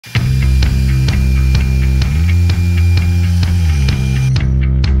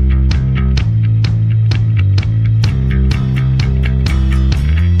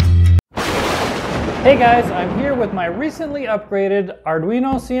Hey guys, I'm here with my recently upgraded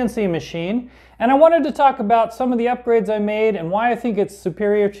Arduino CNC machine, and I wanted to talk about some of the upgrades I made and why I think it's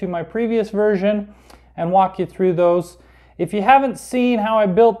superior to my previous version and walk you through those. If you haven't seen how I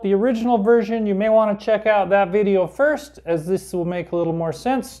built the original version, you may want to check out that video first, as this will make a little more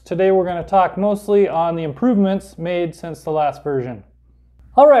sense. Today we're going to talk mostly on the improvements made since the last version.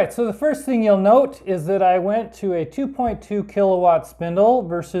 Alright, so the first thing you'll note is that I went to a 2.2 kilowatt spindle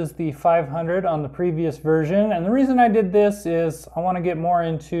versus the 500 on the previous version. And the reason I did this is I want to get more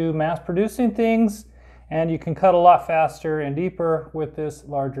into mass producing things, and you can cut a lot faster and deeper with this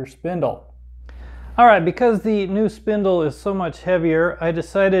larger spindle. Alright, because the new spindle is so much heavier, I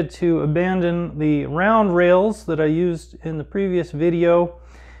decided to abandon the round rails that I used in the previous video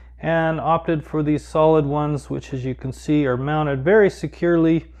and opted for these solid ones, which, as you can see, are mounted very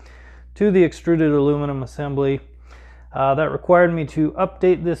securely to the extruded aluminum assembly. That required me to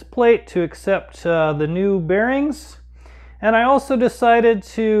update this plate to accept the new bearings, and I also decided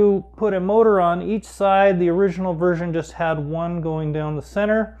to put a motor on each side. The original version just had one going down the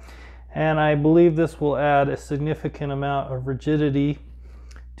center, and I believe this will add a significant amount of rigidity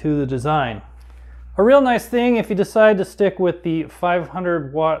to the design. A real nice thing, if you decide to stick with the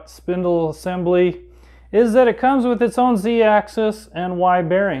 500 watt spindle assembly, is that it comes with its own Z-axis and Y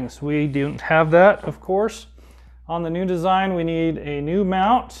bearings. We don't have that, of course. On the new design, we need a new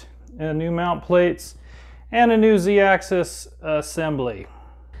mount, new mount plates, and a new Z-axis assembly.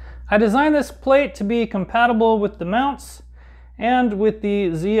 I designed this plate to be compatible with the mounts and with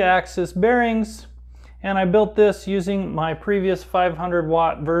the Z-axis bearings, and I built this using my previous 500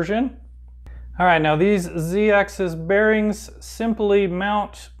 watt version. Alright, now these Z-axis bearings simply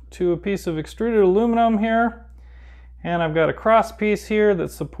mount to a piece of extruded aluminum here, and I've got a cross piece here that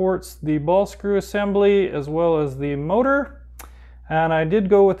supports the ball screw assembly as well as the motor. And I did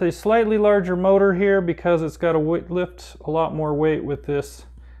go with a slightly larger motor here because it's got to lift a lot more weight with this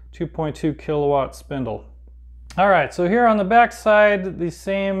 2.2 kilowatt spindle. Alright, so here on the back side, the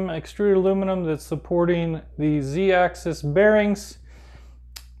same extruded aluminum that's supporting the Z-axis bearings,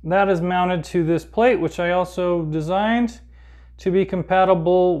 that is mounted to this plate, which I also designed to be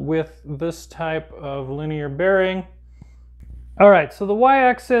compatible with this type of linear bearing. Alright, so the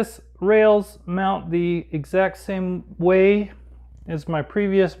Y-axis rails mount the exact same way as my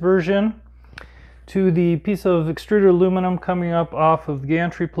previous version to the piece of extruded aluminum coming up off of the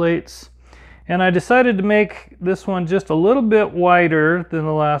gantry plates. And I decided to make this one just a little bit wider than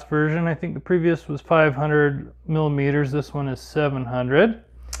the last version. I think the previous was 500 millimeters, this one is 700.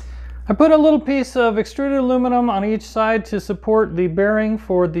 I put a little piece of extruded aluminum on each side to support the bearing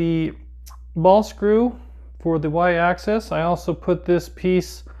for the ball screw for the Y-axis. I also put this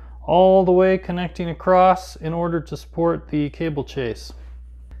piece all the way connecting across in order to support the cable chase.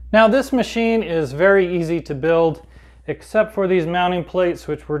 Now this machine is very easy to build, except for these mounting plates,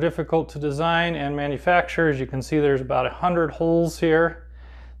 which were difficult to design and manufacture. As you can see, there's about 100 holes here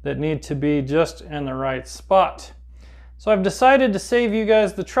that need to be just in the right spot. So I've decided to save you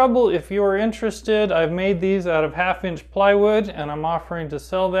guys the trouble. If you are interested, I've made these out of 1/2-inch plywood and I'm offering to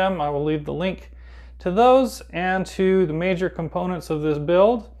sell them. I will leave the link to those and to the major components of this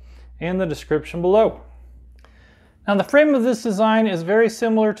build in the description below. Now the frame of this design is very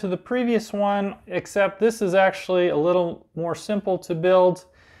similar to the previous one, except this is actually a little more simple to build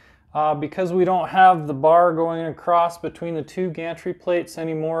because we don't have the bar going across between the two gantry plates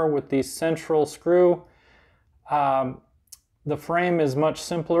anymore with the central screw. The frame is much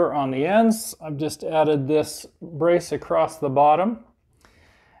simpler on the ends. I've just added this brace across the bottom.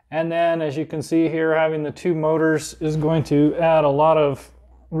 And then, as you can see here, having the two motors is going to add a lot of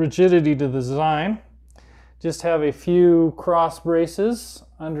rigidity to the design. Just have a few cross braces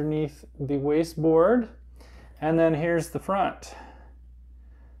underneath the waste board. And then here's the front.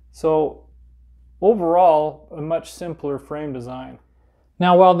 So overall, a much simpler frame design.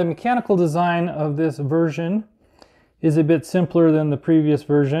 Now, while the mechanical design of this version is a bit simpler than the previous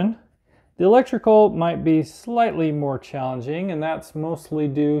version, the electrical might be slightly more challenging, and that's mostly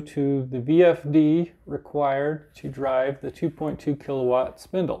due to the VFD required to drive the 2.2 kilowatt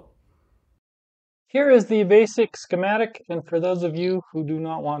spindle. Here is the basic schematic, and for those of you who do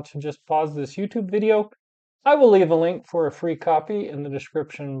not want to just pause this YouTube video, I will leave a link for a free copy in the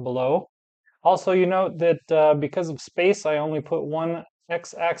description below. Also, you note that because of space, I only put one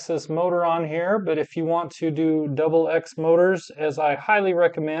X-axis motor on here, but if you want to do double X motors, as I highly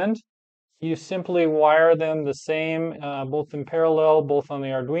recommend, you simply wire them the same, both in parallel, both on the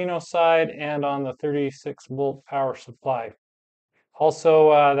Arduino side and on the 36-volt power supply.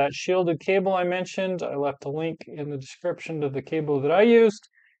 Also, that shielded cable I mentioned, I left a link in the description to the cable that I used.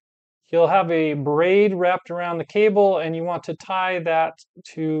 you'll have a braid wrapped around the cable, and you want to tie that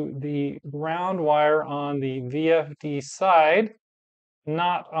to the ground wire on the VFD side,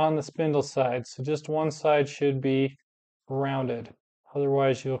 not on the spindle side. So just one side should be grounded.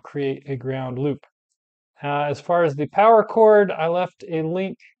 Otherwise, you'll create a ground loop. As far as the power cord, I left a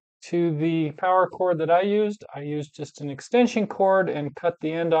link to the power cord that I used. I used just an extension cord and cut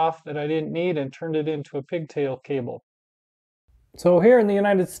the end off that I didn't need and turned it into a pigtail cable. So here in the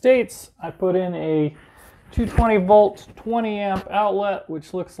United States, I put in a 220 volt, 20 amp outlet,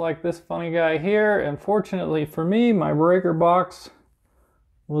 which looks like this funny guy here. And fortunately for me, my breaker box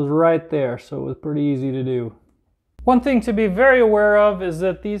was right there, so it was pretty easy to do. One thing to be very aware of is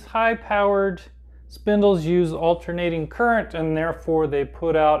that these high-powered spindles use alternating current, and therefore they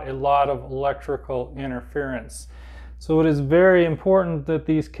put out a lot of electrical interference. So it is very important that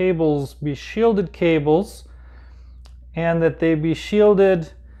these cables be shielded cables, and that they be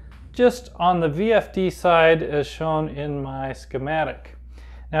shielded just on the VFD side as shown in my schematic.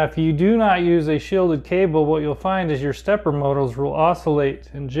 Now if you do not use a shielded cable, what you'll find is your stepper motors will oscillate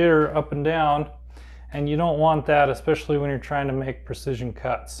and jitter up and down, and you don't want that, especially when you're trying to make precision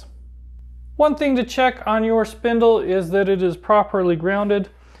cuts. One thing to check on your spindle is that it is properly grounded.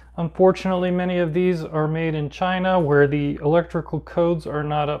 Unfortunately, many of these are made in China, where the electrical codes are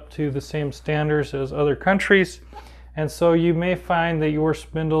not up to the same standards as other countries. And so you may find that your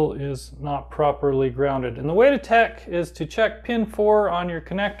spindle is not properly grounded. And the way to check is to check pin 4 on your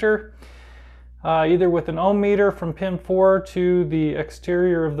connector, either with an ohm meter from pin 4 to the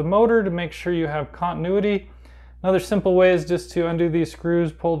exterior of the motor to make sure you have continuity. Another simple way is just to undo these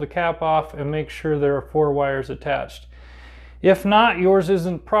screws, pull the cap off, and make sure there are 4 wires attached. If not, yours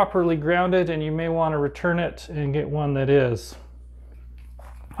isn't properly grounded and you may want to return it and get one that is.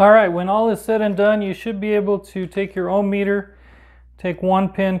 Alright, when all is said and done, you should be able to take your ohm meter, take one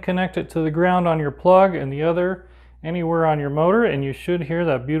pin, connect it to the ground on your plug, and the other anywhere on your motor, and you should hear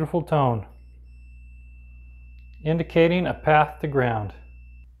that beautiful tone, indicating a path to ground.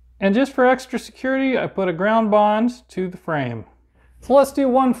 And just for extra security, I put a ground bond to the frame. So let's do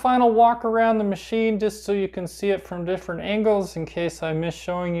one final walk around the machine just so you can see it from different angles in case I miss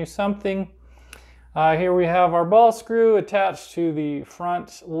showing you something. Here we have our ball screw attached to the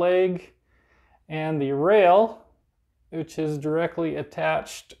front leg and the rail, which is directly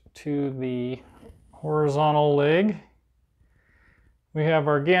attached to the horizontal leg. We have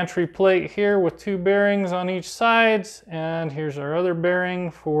our gantry plate here with 2 bearings on each side, and here's our other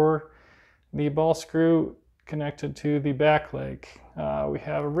bearing for the ball screw connected to the back leg. We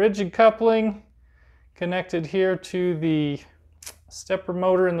have a rigid coupling connected here to the stepper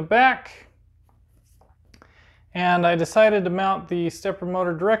motor in the back. And I decided to mount the stepper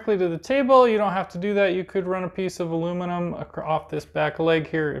motor directly to the table. You don't have to do that. You could run a piece of aluminum off this back leg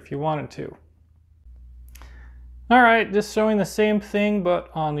here if you wanted to. Alright, just showing the same thing but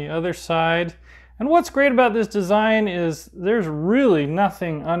on the other side. And what's great about this design is there's really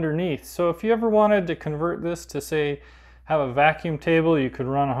nothing underneath. So if you ever wanted to convert this to, say, have a vacuum table, you could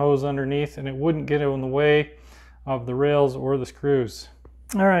run a hose underneath and it wouldn't get in the way of the rails or the screws.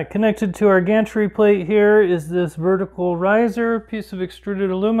 Alright, connected to our gantry plate here is this vertical riser, piece of extruded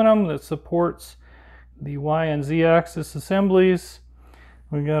aluminum that supports the Y and Z axis assemblies.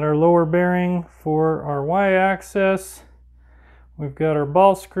 We've got our lower bearing for our Y axis. We've got our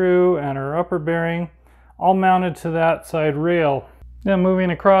ball screw and our upper bearing all mounted to that side rail. Then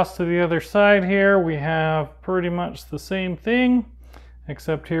moving across to the other side here, we have pretty much the same thing,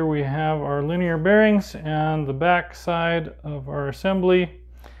 except here we have our linear bearings and the back side of our assembly.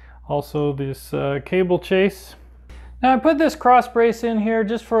 Also this cable chase. Now I put this cross brace in here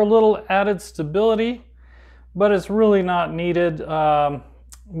just for a little added stability, but it's really not needed.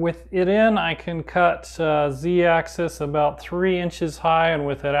 With it in, I can cut Z-axis about 3 inches high, and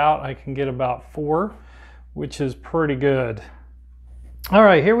with it out I can get about 4, which is pretty good.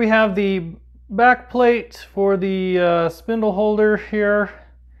 Alright, here we have the back plate for the spindle holder here,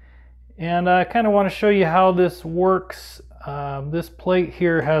 and I kind of want to show you how this works. This plate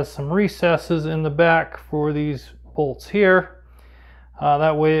here has some recesses in the back for these bolts here.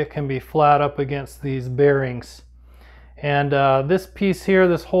 That way it can be flat up against these bearings. And this piece here,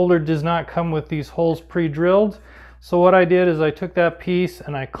 this holder, does not come with these holes pre-drilled. So what I did is I took that piece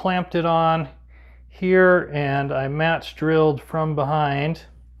and I clamped it on here and I match drilled from behind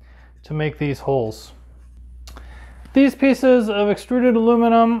to make these holes. These pieces of extruded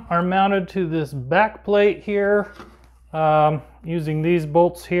aluminum are mounted to this back plate here using these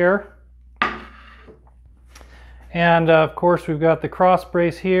bolts here. And of course we've got the cross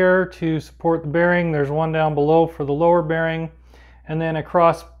brace here to support the bearing. There's one down below for the lower bearing, and then a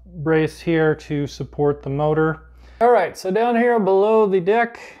cross brace here to support the motor. All right, so down here below the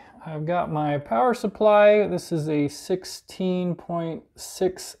deck, I've got my power supply. This is a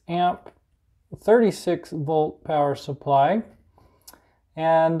 16.6 amp, 36 volt power supply.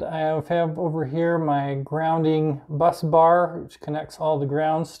 And I have over here my grounding bus bar, which connects all the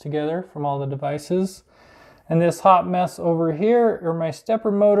grounds together from all the devices. And this hot mess over here are my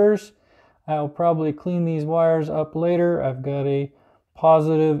stepper motors. I'll probably clean these wires up later. I've got a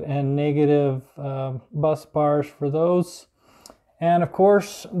positive and negative bus bars for those. And of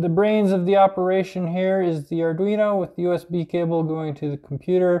course, the brains of the operation here is the Arduino with the USB cable going to the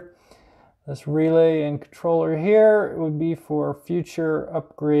computer. This relay and controller here would be for future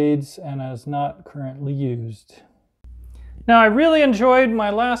upgrades and is not currently used. Now, I really enjoyed my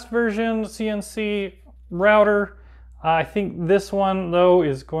last version CNC router. I think this one, though,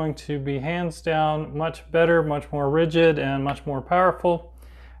 is going to be hands down much better, much more rigid, and much more powerful.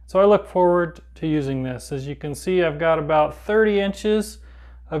 So I look forward to using this. As you can see, I've got about 30 inches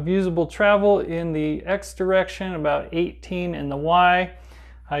of usable travel in the X direction, about 18 in the Y.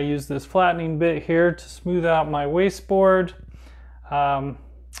 I use this flattening bit here to smooth out my wasteboard.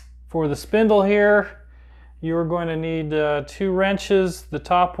 For the spindle here, you are going to need 2 wrenches. The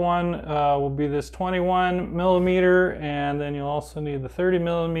top one will be this 21 millimeter, and then you'll also need the 30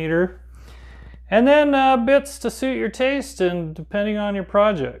 millimeter. And then bits to suit your taste and depending on your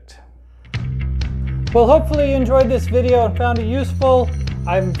project. Well, hopefully you enjoyed this video and found it useful.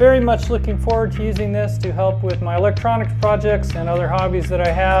 I'm very much looking forward to using this to help with my electronics projects and other hobbies that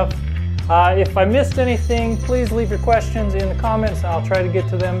I have. If I missed anything, please leave your questions in the comments and I'll try to get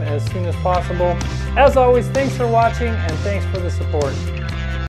to them as soon as possible. As always, thanks for watching and thanks for the support.